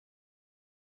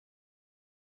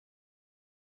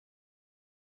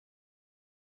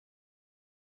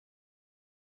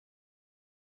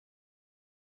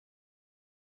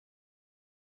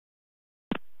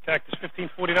Cactus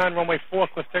 1549, runway 4,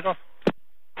 cliff takeoff.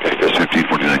 Cactus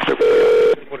 1549, cliff.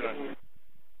 1549.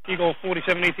 Eagle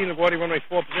 4718, LaGuardia, runway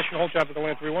 4, position, hold traffic to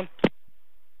land 31.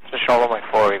 Position, runway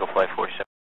 4, Eagle flight 47.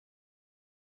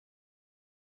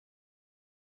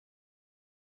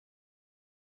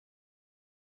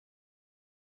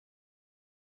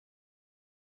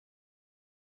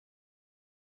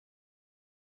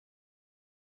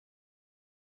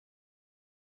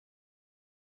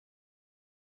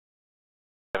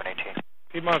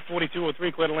 Piedmont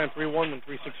 4203, clear to land 31,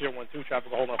 13612, traffic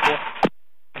will hold on 4.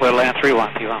 Clear to land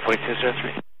 31, Piedmont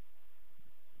 4203.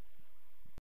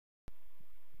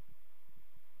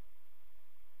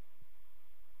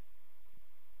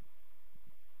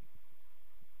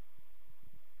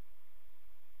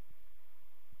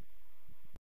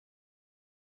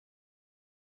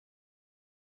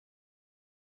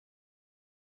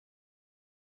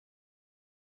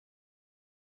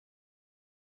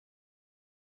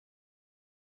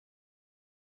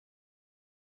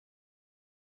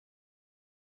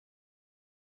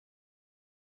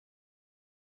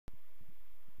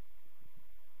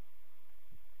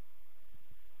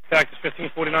 Cactus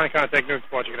 1549, contact Newark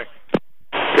departure, good day.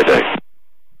 Good day.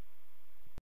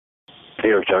 New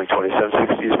York, Johnny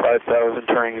 2760 is 5,000,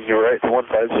 turning your right to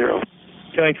 150.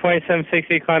 Johnny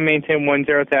 2760, climb maintain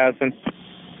 10,000. 10.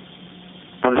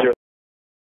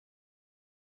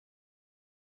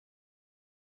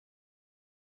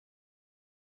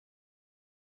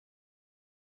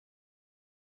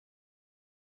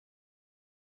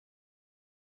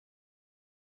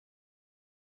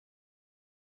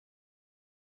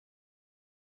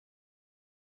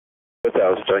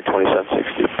 Johnny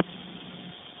 2760.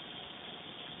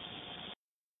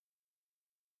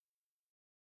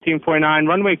 1549,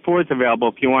 runway 4 is available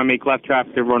if you want to make left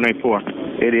traffic to runway 4. I'm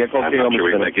not sure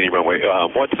we can make any runway.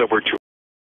 Once we're to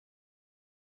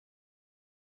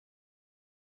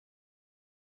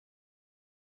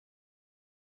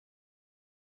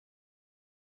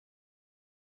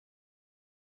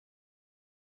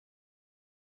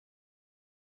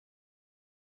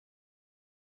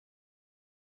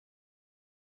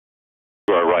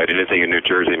our right, anything in New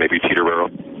Jersey, maybe Teterboro.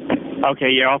 Okay,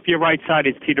 yeah, off your right side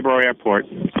is Teterboro Airport.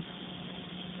 Do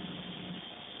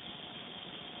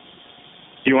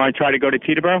you want to try to go to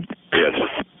Teterboro? Yes.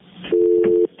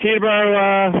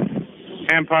 Teterboro,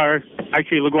 Empire,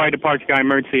 actually, LaGuardia departure guy,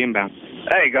 emergency inbound.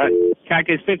 Hey, guys.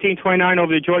 Cactus 1529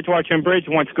 over the George Washington Bridge,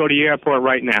 wants to go to the airport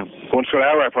right now. Wants to go to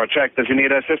our airport, check. Does he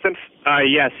need assistance?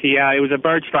 Yes, it was a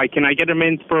bird strike. Can I get him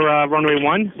in for runway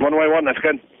 1? Runway 1, that's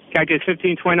good. Cactus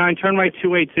 1529, turn right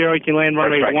 280, you can land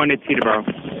runway 1 at Teterboro.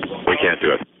 We can't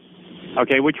do it.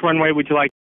 Okay, which runway would you like?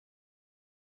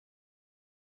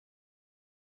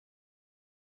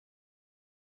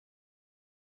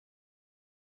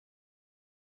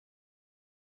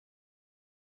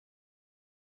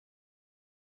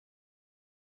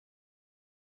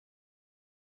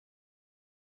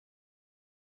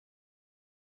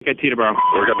 At Teterboro.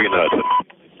 We're going to be in the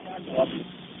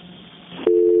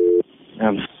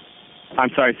Hudson. I'm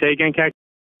sorry, say again, Cactus?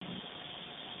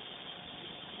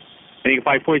 And you can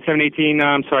fly 4718,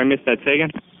 I'm sorry, I missed that. Say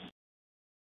again?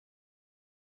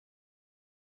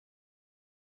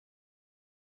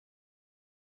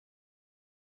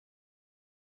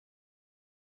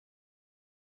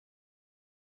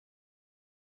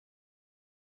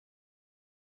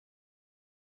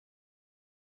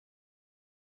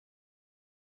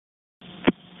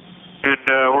 And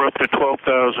we're up to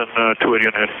 12,280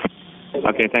 on head.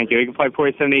 Okay, thank you. You can fly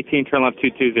 4718, turn left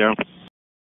 220.